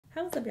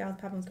Hey, what's up, y'all? It's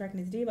Poppins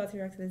cracking this D about to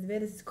react to this video.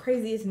 This is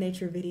craziest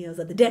nature videos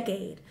of the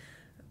decade.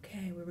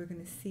 Okay, where we're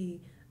gonna see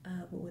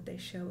what would they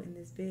show in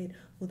this vid.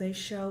 Will they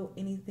show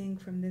anything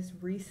from this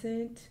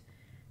recent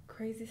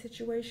crazy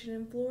situation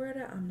in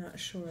Florida? I'm not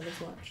sure. Let's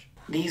watch.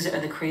 These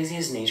are the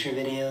craziest nature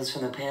videos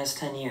from the past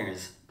 10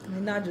 years. I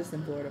mean, not just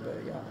in Florida, but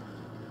y'all.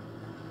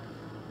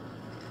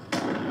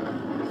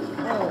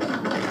 Oh.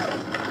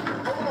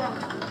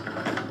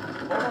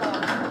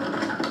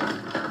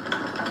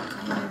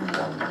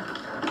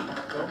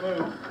 Don't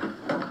move.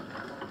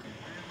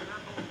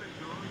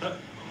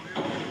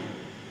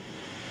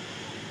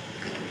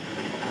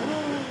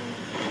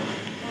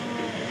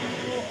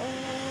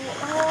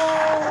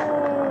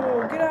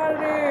 Oh, get out of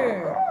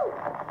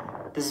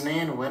there. This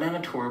man went on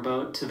a tour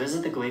boat to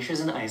visit the glaciers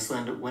in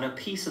Iceland when a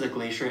piece of the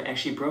glacier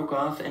actually broke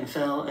off and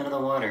fell into the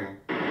water.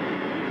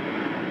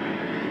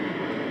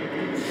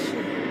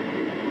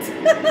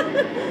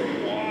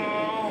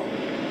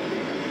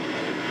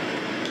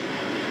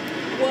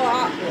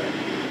 Wow.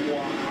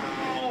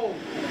 Wow.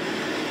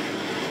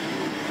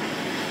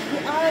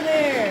 Get out of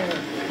there.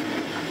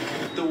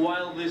 The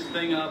wildest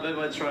thing I've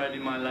ever tried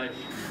in my life.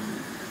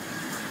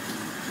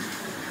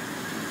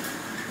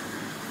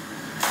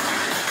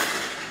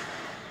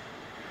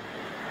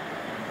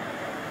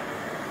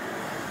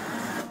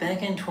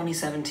 Back in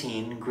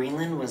 2017,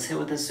 Greenland was hit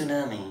with a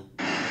tsunami.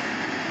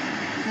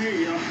 There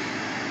you go.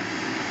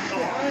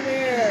 Get out of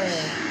there.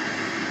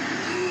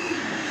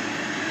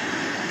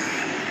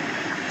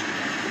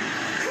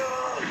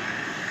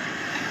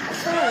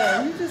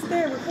 Sir, you just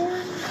there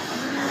recording?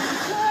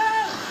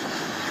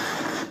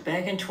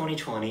 Back in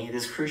 2020,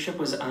 this cruise ship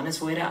was on its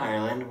way to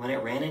Ireland when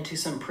it ran into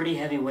some pretty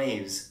heavy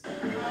waves.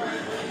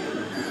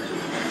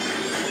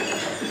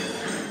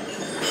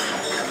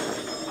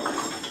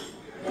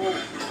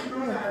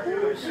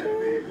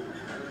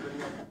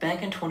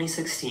 Back in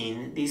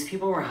 2016, these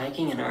people were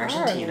hiking in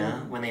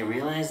Argentina when they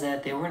realized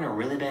that they were in a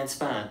really bad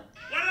spot.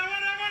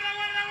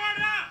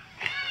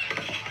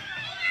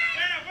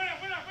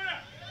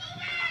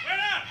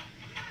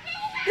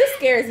 This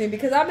scares me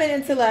because I've been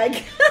into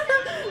like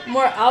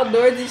more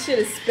outdoorsy shit,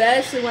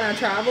 especially when I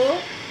travel.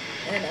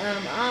 And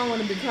I don't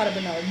want to be caught up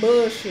in no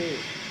bullshit.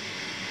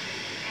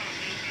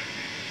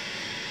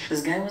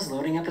 This guy was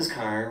loading up his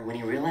car when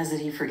he realized that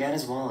he forgot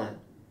his wallet.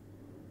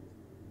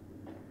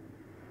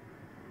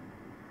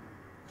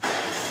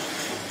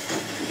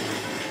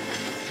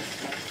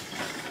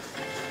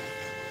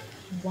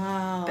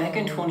 Wow. Back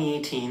in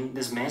 2018,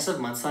 this massive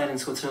mudslide in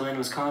Switzerland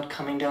was caught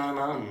coming down a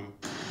mountain.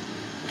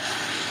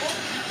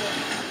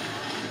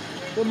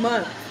 What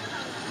month?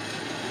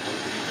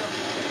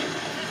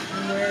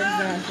 And where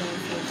exactly?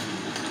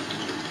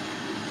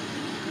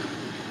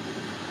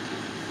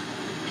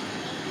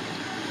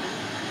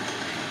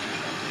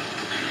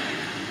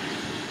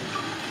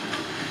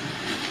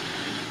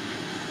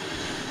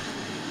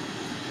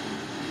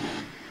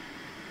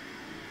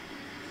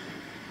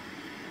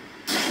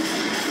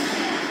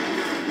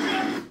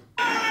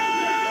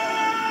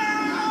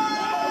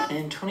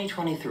 In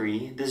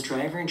 2023, this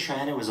driver in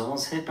China was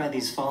almost hit by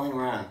these falling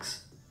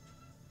rocks.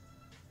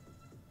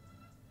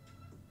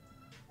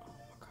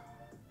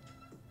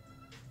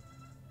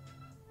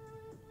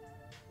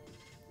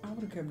 I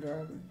would have kept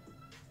driving.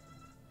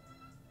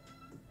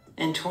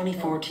 In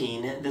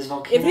 2014, this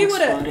volcano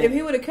If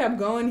he would have kept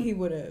going, he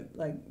would have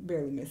like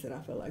barely missed it.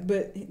 I feel like,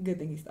 but good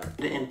thing he stopped.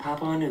 In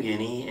Papua New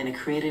Guinea, and it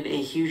created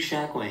a huge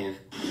shockwave.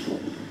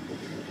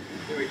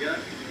 Here we go.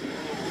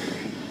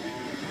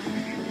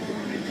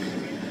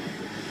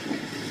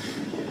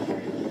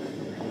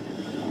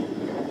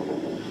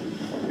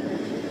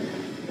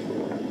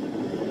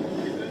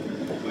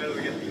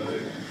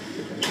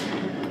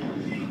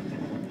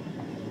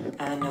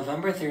 On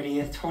November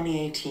 30th,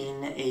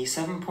 2018, a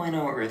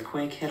 7.0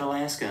 earthquake hit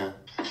Alaska.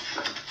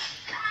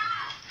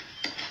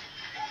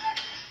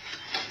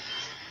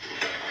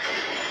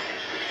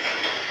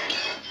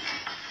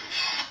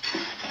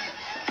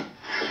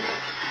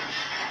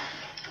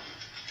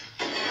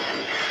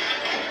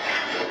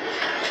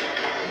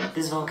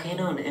 This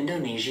volcano in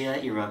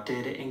Indonesia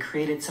erupted and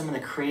created some of the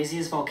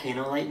craziest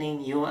volcano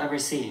lightning you will ever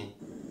see.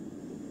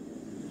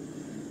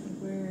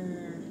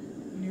 Where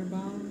nearby?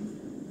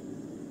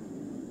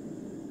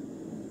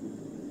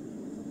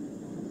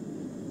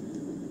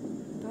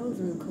 That was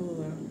really cool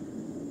though.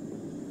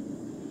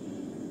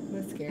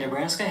 That's scary.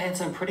 Nebraska had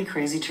some pretty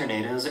crazy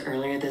tornadoes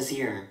earlier this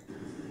year.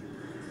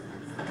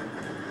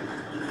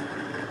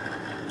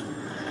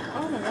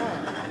 Oh my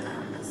god.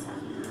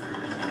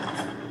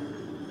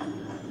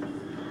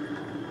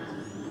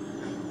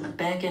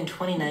 Back in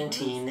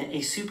 2019,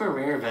 a super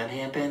rare event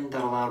happened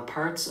that allowed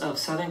parts of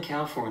Southern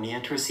California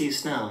to receive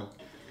snow.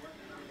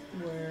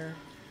 Where?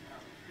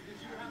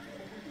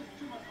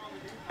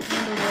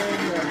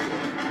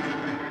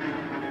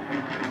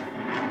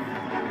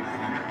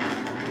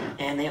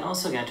 And they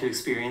also got to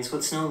experience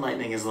what snow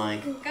lightning is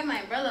like. Got my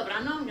umbrella, but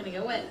I know I'm gonna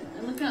get wet.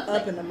 And look up.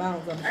 Up in the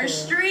mountains, I'm Our sure.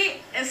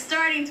 street is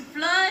starting to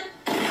flood.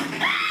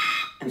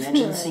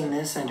 Imagine seeing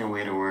this on your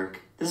way to work.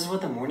 This is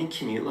what the morning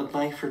commute looked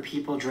like for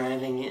people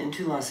driving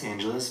into Los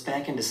Angeles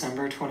back in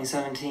December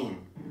 2017.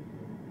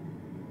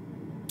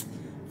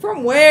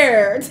 From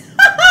where?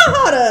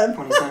 Hold up.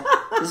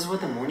 This is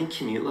what the morning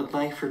commute looked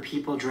like for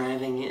people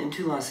driving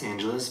into Los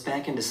Angeles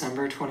back in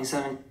December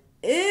 2017.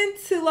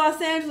 Into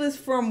Los Angeles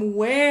from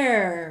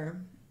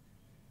where?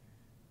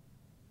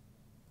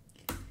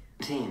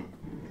 Child,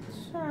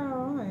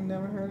 I ain't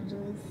never heard of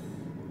this.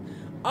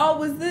 Oh,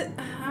 was it?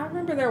 I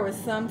remember there was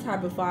some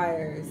type of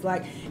fires.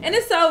 Like, and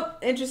it's so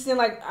interesting.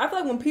 Like, I feel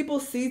like when people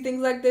see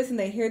things like this and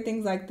they hear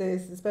things like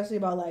this, especially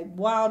about like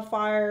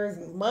wildfires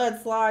and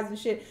mudslides and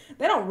shit,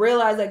 they don't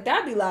realize like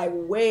that'd be like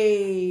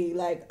way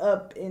like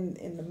up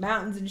in the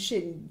mountains and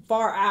shit and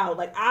far out.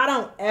 Like, I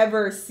don't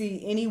ever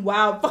see any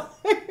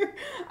wildfire.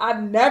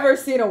 I've never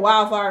seen a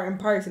wildfire in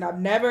person.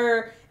 I've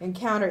never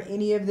encountered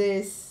any of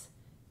this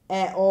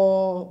at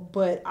all,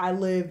 but I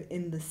live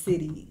in the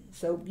city.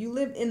 So if you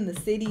live in the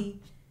city,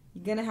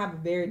 you're going to have a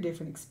very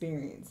different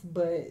experience.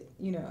 But,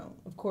 you know,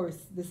 of course,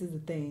 this is a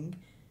thing.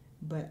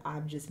 But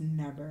I've just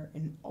never,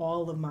 in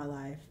all of my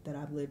life that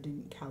I've lived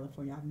in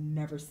California, I've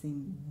never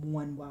seen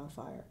one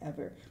wildfire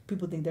ever.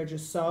 People think they're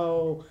just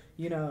so,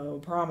 you know,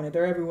 prominent.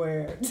 They're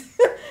everywhere.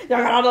 Y'all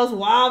got all those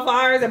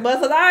wildfires and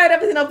mudslides. I ain't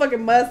never seen no fucking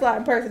mudslide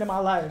in person in my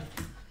life.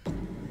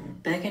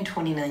 Back in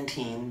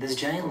 2019, this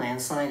giant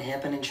landslide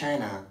happened in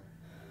China.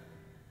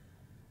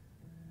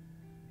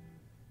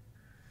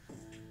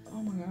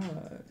 Oh my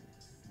God.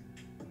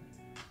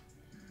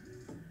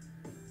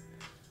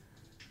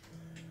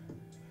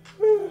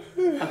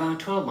 About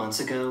 12 months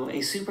ago,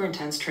 a super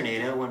intense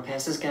tornado went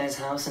past this guy's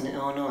house in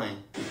Illinois.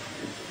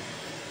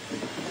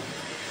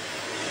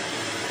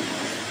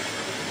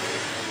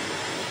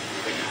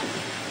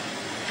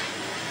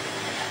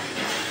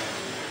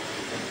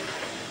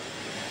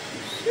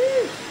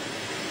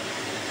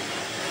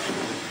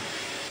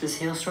 This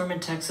hailstorm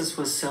in Texas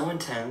was so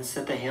intense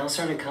that the hail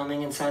started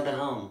coming inside the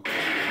home.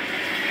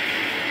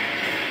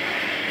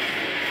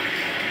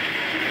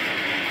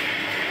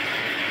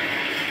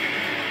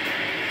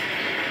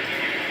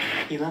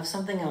 He left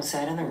something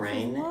outside in the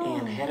rain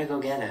and had to go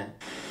get it.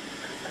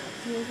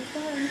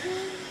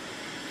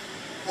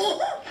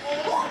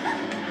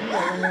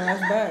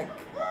 Back.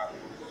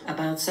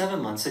 About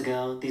 7 months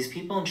ago, these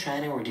people in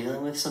China were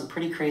dealing with some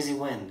pretty crazy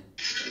wind.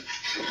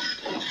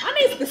 I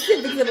need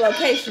specifics of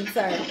location,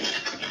 sir.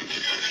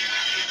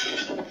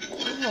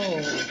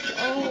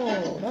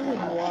 Oh, that was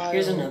wild.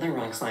 Here's another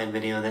rockslide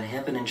video that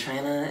happened in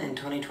China in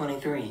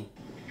 2023.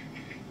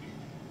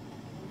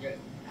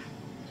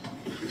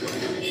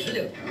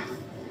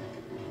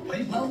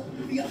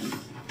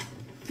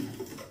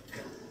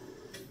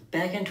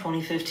 Back in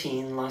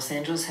 2015, Los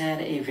Angeles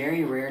had a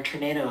very rare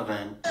tornado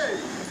event.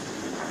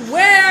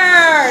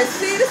 Where?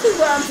 See, this is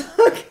what I'm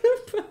talking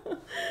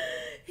about.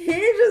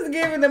 He's just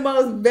giving the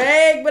most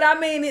vague, but I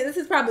mean, this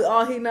is probably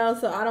all he knows,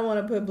 so I don't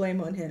want to put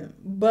blame on him.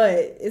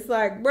 But it's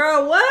like,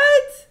 bro,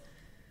 what?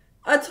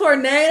 A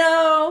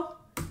tornado?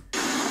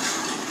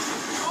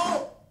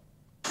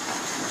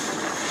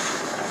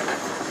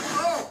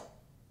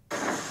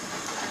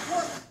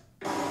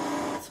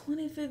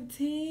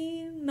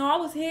 2015? No, I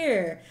was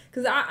here.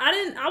 Because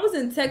I was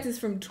in Texas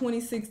from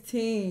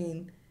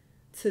 2016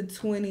 to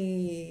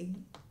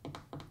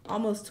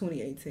almost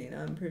 2018.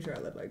 I'm pretty sure I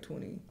left like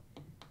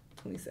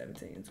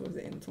 2017. Towards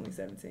the end of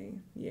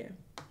 2017. Yeah.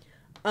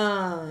 I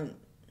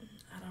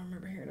don't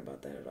remember hearing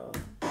about that at all.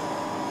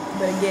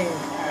 But again,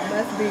 it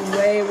must be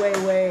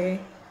way.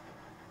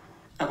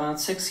 About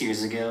 6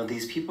 years ago,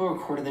 these people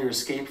recorded their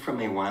escape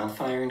from a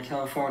wildfire in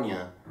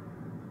California.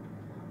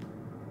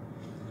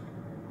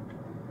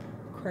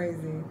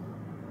 Crazy.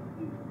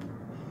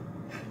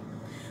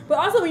 But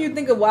also when you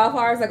think of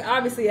wildfires, like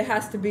obviously it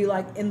has to be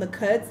like in the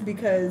cuts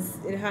because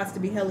it has to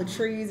be hella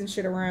trees and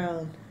shit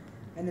around.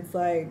 And it's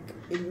like,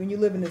 when you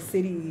live in the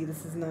city,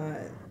 this is not...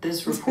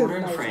 This reporter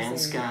in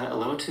France got a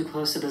little too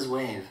close to this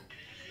wave.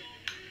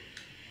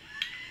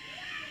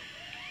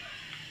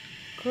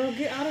 Girl,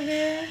 get out of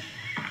there.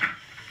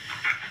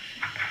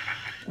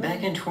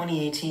 Back in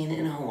 2018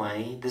 in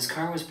Hawaii, this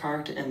car was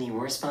parked in the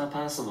worst spot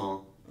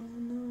possible. Oh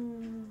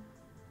no.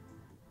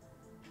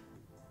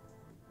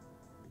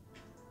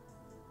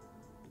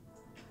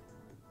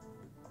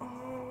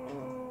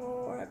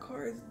 Oh, that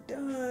car is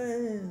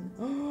done.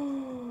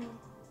 Oh.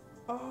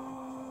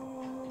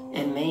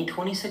 In May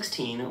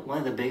 2016, one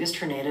of the biggest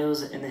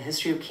tornadoes in the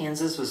history of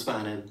Kansas was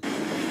spotted.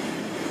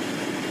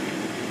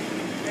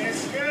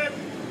 It's good.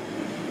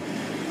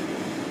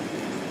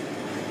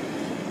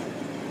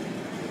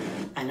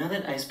 I know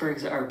that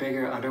icebergs are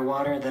bigger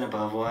underwater than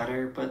above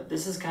water, but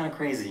this is kind of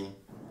crazy.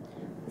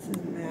 This is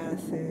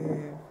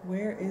massive.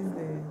 Where is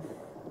this?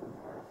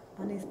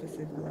 I need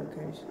specific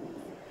locations.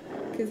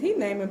 Because he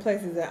naming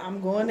places that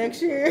I'm going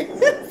next year.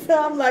 So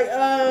I'm like,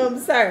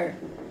 sir,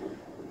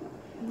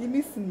 give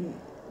me some...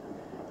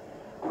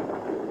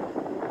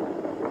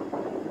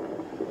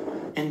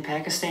 In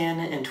Pakistan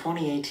in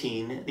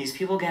 2018, these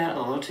people got a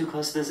little too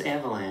close to this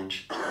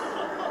avalanche. You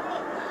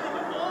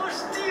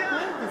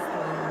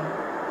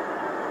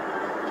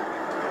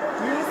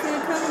don't see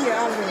it coming, you're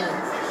out of there.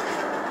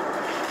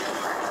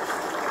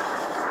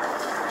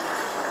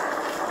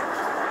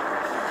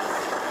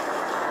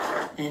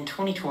 In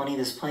 2020,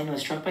 this plane was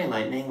struck by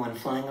lightning when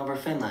flying over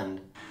Finland.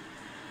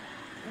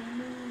 Oh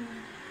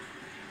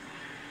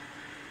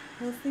no.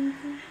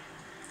 Helsinki?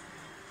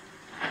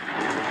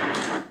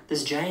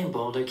 This giant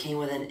boulder came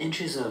within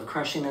inches of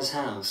crushing this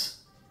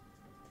house.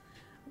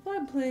 I feel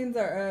like planes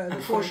are,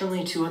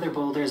 Unfortunately, 2 other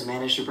boulders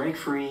managed to break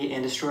free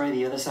and destroy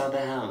the other side of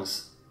the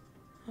house.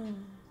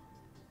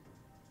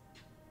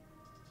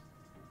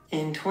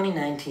 In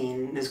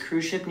 2019, this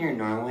cruise ship near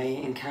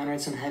Norway encountered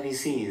some heavy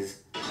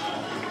seas.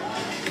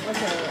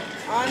 Okay,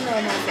 I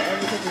know not to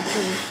ever take a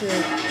cruise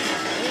ship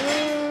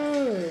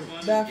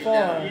that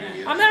far.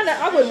 I mean,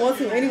 I wouldn't want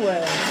to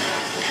anyway.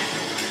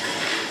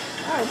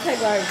 I would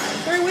take like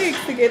 3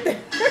 weeks to get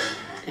there.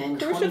 In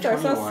Cruise ships are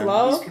so 2021,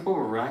 slow. these people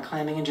were rock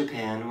climbing in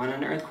Japan when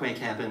an earthquake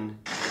happened.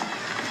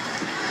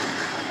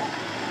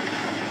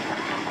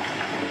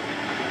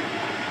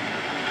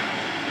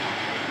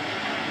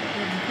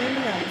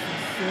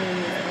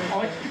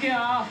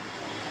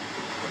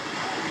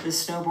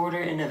 This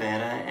snowboarder in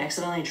Nevada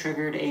accidentally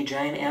triggered a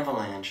giant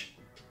avalanche.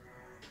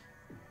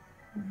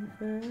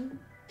 Okay.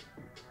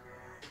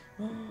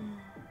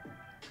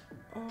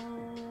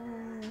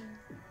 Oh,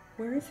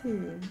 where is he?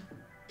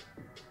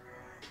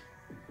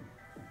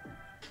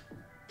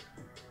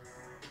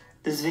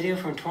 This video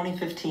from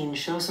 2015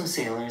 shows some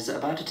sailors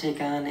about to take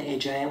on a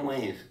giant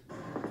wave.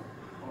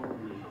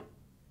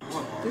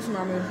 This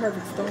reminds me of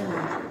Perfect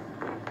Storm.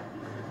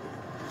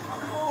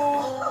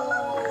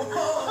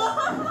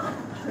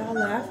 Y'all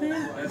laughing?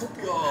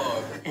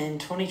 In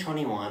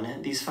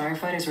 2021, these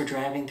firefighters were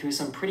driving through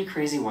some pretty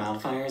crazy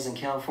wildfires in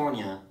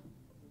California.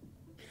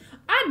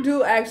 I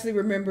do actually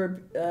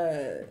remember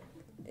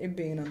it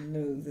being on the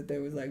news that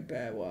there was like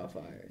bad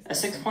wildfires. A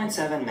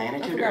 6.7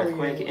 magnitude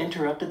earthquake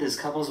interrupted this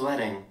couple's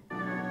wedding.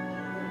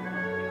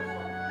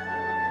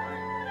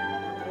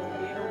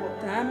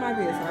 That might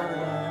be a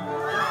song.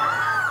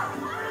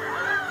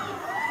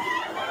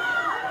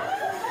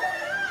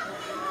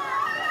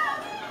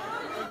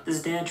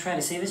 This dad tried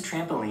to save his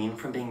trampoline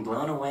from being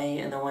blown away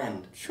in the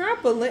wind.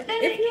 Trampoline?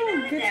 If you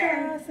don't get your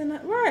ass in the...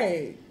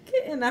 Right.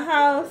 Get in the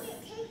house.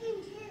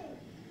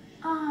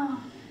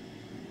 Oh.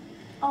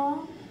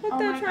 Put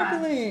that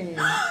trampoline.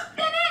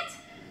 Bennett!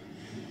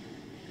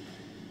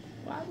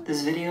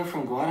 This video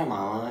from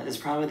Guatemala is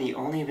probably the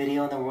only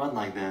video in the world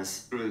like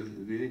this.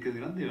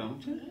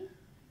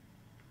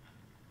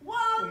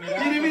 Wow!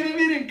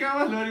 Miren,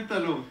 cabal, ahorita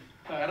lo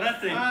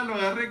agarraste. Lo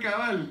agarré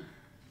cabal.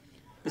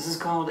 This is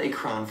called a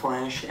crown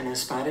flash and was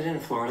spotted in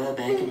Florida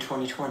back in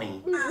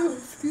 2020.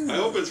 I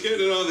hope it's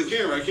getting it on the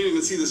camera. I can't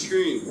even see the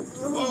screen.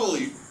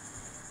 Holy.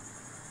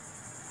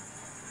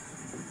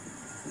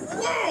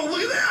 Whoa,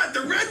 look at that!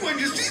 The red one,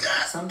 you see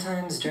that?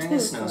 Sometimes during a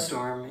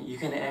snowstorm, you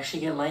can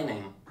actually get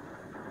lightning.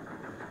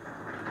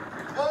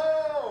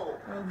 Whoa!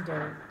 That was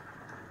dope.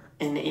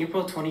 In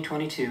April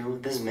 2022,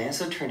 this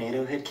massive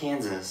tornado hit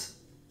Kansas.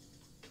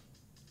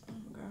 Oh,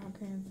 God,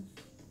 Kansas.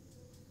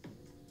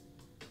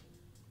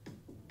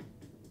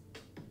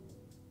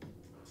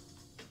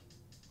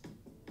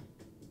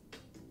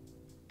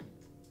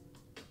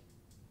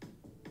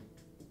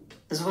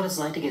 This is what it's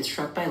like to get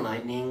struck by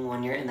lightning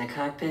when you're in the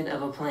cockpit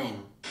of a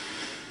plane.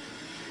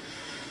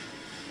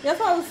 That's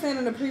what I was saying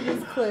in the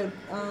previous clip.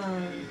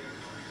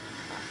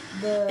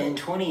 In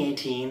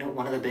 2018,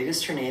 one of the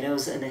biggest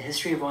tornadoes in the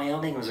history of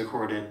Wyoming was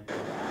recorded. This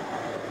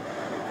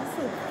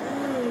looks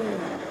big.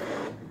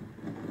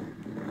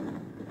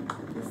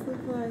 This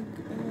looks like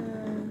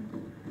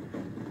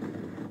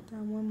that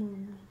one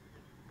movie.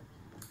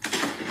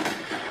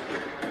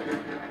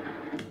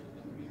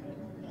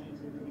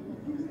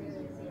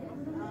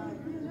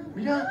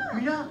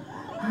 Mira.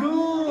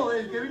 No,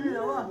 el que viene de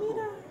abajo.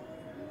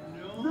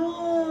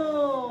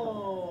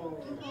 No.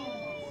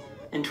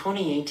 In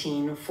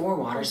 2018, 4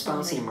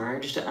 waterspouts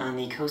emerged on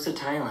the coast of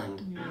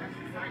Thailand.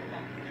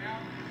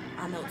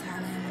 I know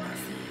Thailand when I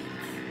see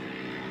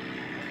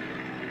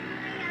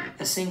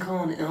it. A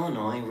sinkhole in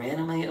Illinois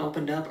randomly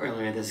opened up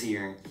earlier this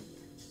year.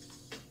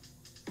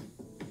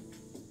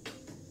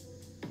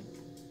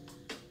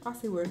 I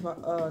see where it's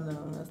about. Oh,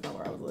 no, that's not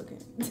where I was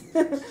looking.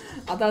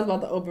 I thought it was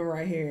about to open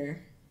right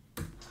here.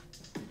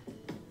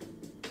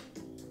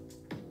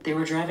 They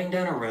were driving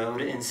down a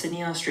road in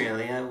Sydney,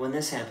 Australia when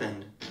this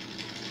happened.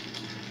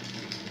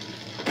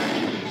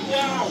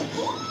 Wow!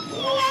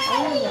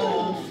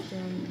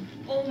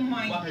 Oh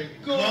my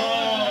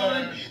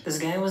god! This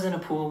guy was in a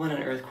pool when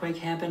an earthquake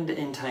happened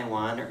in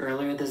Taiwan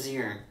earlier this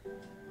year.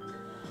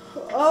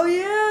 Oh,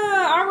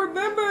 yeah, I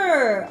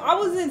remember. I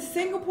was in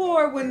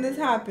Singapore when this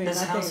happened.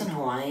 This house in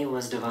Hawaii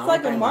was developed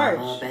like by in March.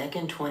 lava back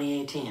in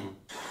 2018.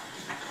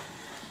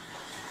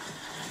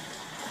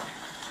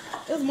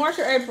 It was March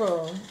or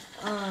April.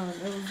 It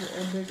was a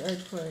big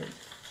earthquake.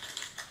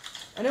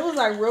 And it was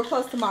like real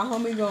close to my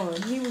homie going.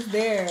 He was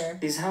there.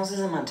 These houses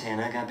in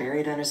Montana got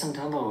buried under some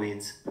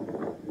tumbleweeds.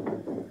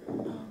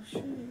 Oh,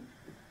 shit.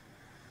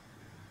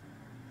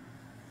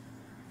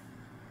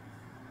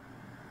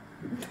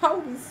 That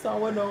would be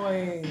so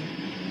annoying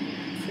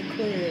to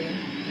clear.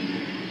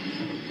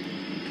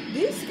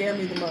 These scare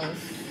me the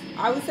most.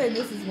 I would say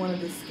this is one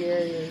of the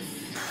scariest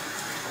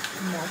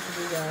natural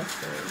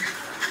disasters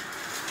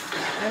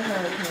and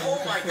hurricanes. Oh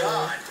my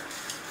God.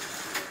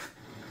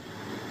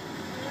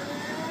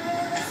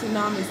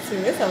 Tsunamis too.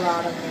 It's a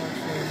lot of them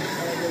actually.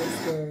 They're really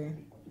scary.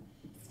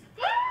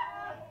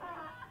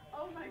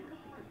 Oh my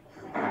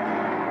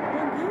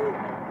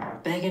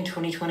God. Back in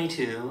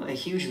 2022, a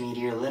huge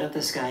meteor lit up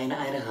the sky in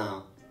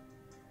Idaho.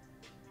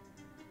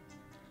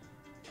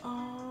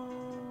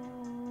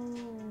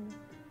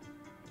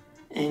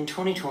 In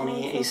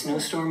 2020, a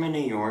snowstorm in New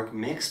York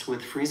mixed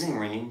with freezing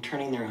rain,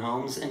 turning their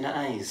homes into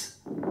ice.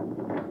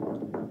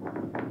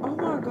 Oh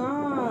my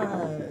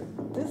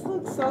God. This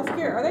looks so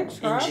scary. Are they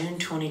trapped? In June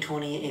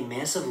 2020, a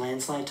massive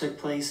landslide took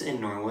place in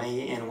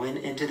Norway and went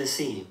into the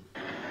sea.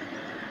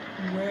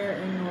 Where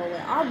in Norway?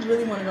 I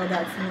really want to go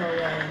back to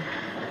Norway.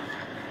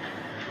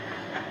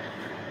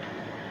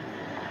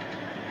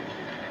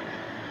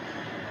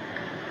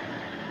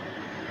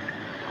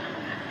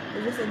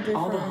 Is this a different...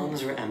 All the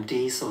homes were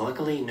empty, so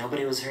luckily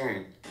nobody was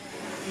hurt.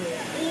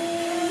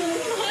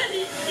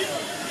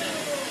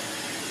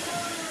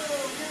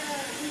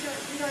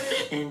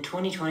 In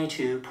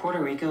 2022,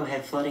 Puerto Rico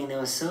had flooding that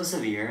was so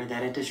severe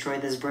that it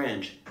destroyed this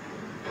bridge.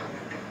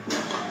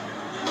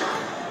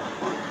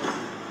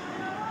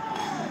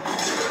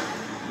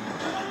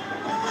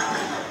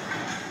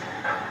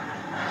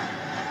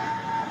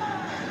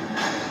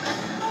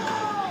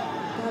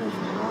 That is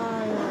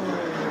wild.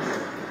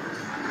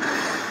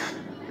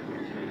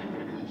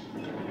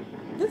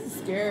 This is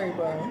scary,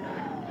 bro.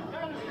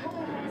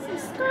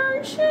 This is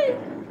scary shit.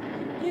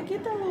 You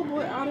get that little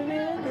boy out of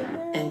there.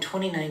 In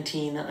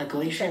 2019, a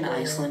glacier in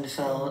Iceland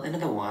fell into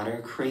the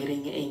water,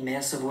 creating a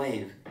massive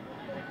wave.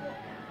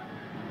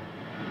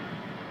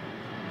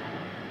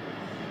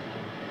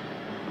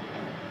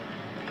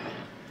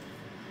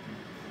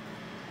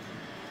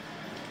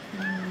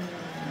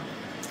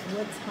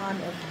 What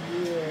time of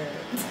year?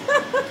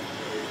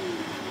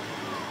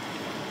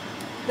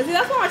 But see,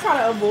 that's why I try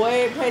to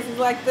avoid places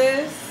like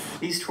this.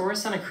 These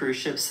tourists on a cruise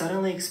ship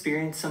suddenly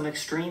experienced some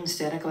extreme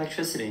static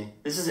electricity.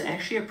 This is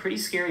actually a pretty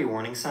scary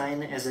warning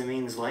sign, as it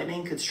means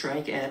lightning could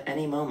strike at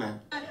any moment.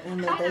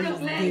 And that they're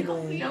just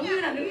giggling. Get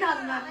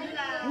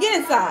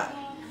inside.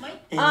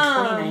 In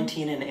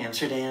 2019 in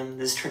Amsterdam,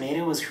 this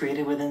tornado was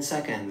created within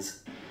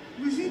seconds.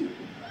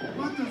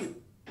 What the?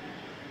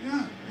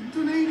 Yeah, a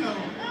tornado.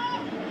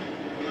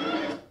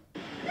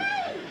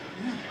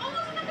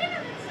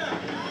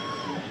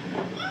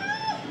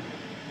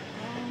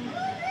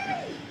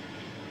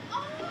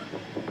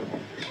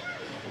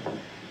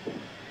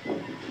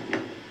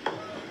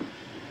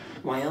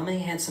 Wyoming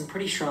had some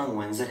pretty strong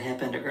winds that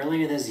happened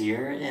earlier this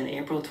year in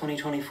April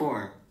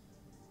 2024.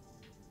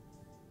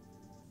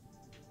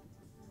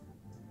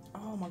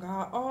 Oh my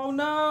God. Oh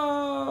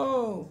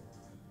no.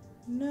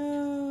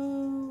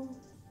 No.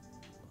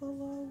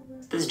 Pull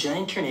over. This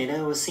giant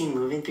tornado was seen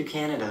moving through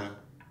Canada.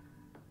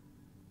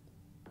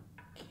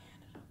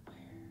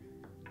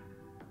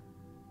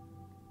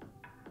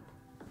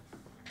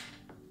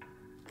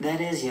 That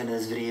is the end of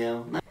this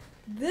video.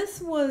 This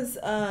was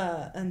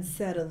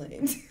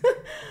unsettling.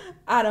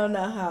 I don't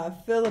know how I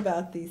feel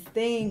about these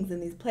things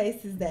and these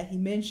places that he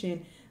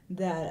mentioned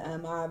that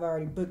I've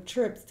already booked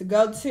trips to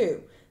go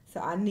to. So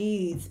I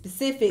need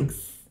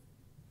specifics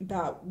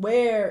about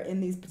where in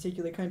these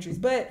particular countries.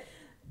 But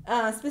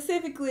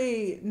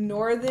specifically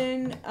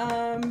Northern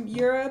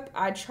Europe,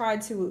 I try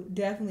to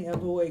definitely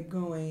avoid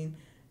going,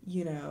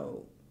 you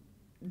know,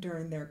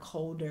 during their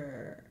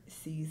colder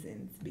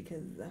seasons,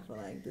 because I feel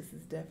like this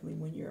is definitely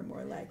when you're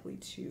more likely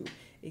to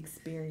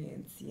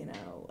experience, you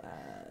know,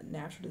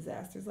 natural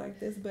disasters like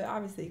this. But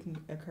obviously it can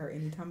occur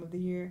any time of the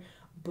year.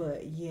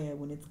 But yeah,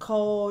 when it's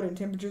cold and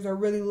temperatures are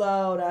really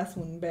low, that's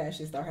when bad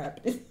shit start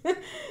happening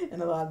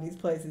in a lot of these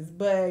places.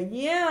 But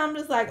yeah, I'm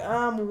just like,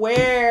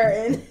 where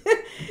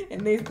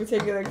in these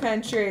particular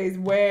countries,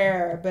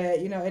 where?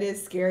 But you know, it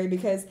is scary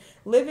because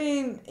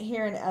living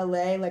here in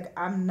LA, like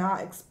I'm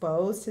not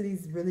exposed to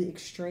these really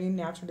extreme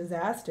natural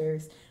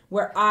disasters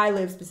where I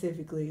live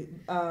specifically.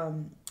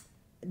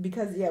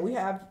 Because yeah, we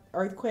have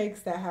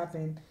earthquakes that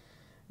happen,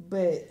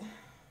 but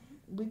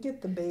we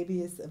get the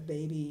babiest of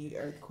baby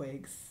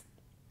earthquakes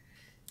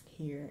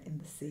here in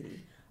the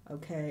city.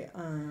 Okay,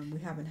 we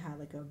haven't had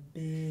like a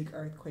big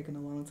earthquake in a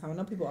long time. I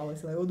know people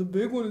always say like, oh, the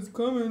big one is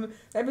coming.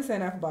 They've been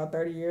saying that for about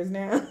 30 years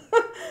now.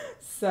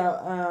 So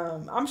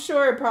I'm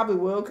sure it probably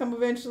will come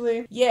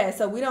eventually. Yeah,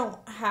 so we don't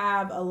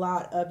have a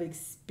lot of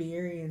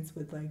experience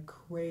with like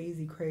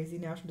crazy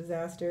natural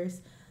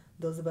disasters,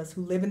 those of us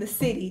who live in the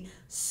city.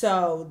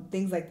 So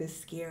things like this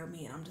scare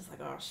me. I'm just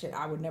like, oh shit,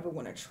 I would never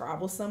want to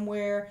travel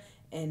somewhere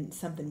and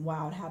something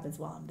wild happens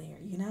while I'm there,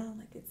 you know?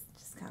 Like, it's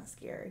just kind of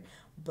scary.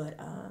 But,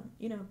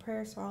 you know,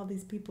 prayers for all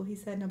these people. He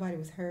said nobody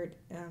was hurt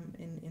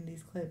in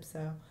these clips,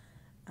 so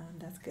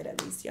that's good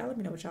at least. Y'all let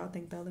me know what y'all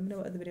think, though. Let me know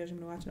what other videos you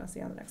want to watch, and I'll see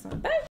y'all in the next one.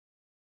 Bye!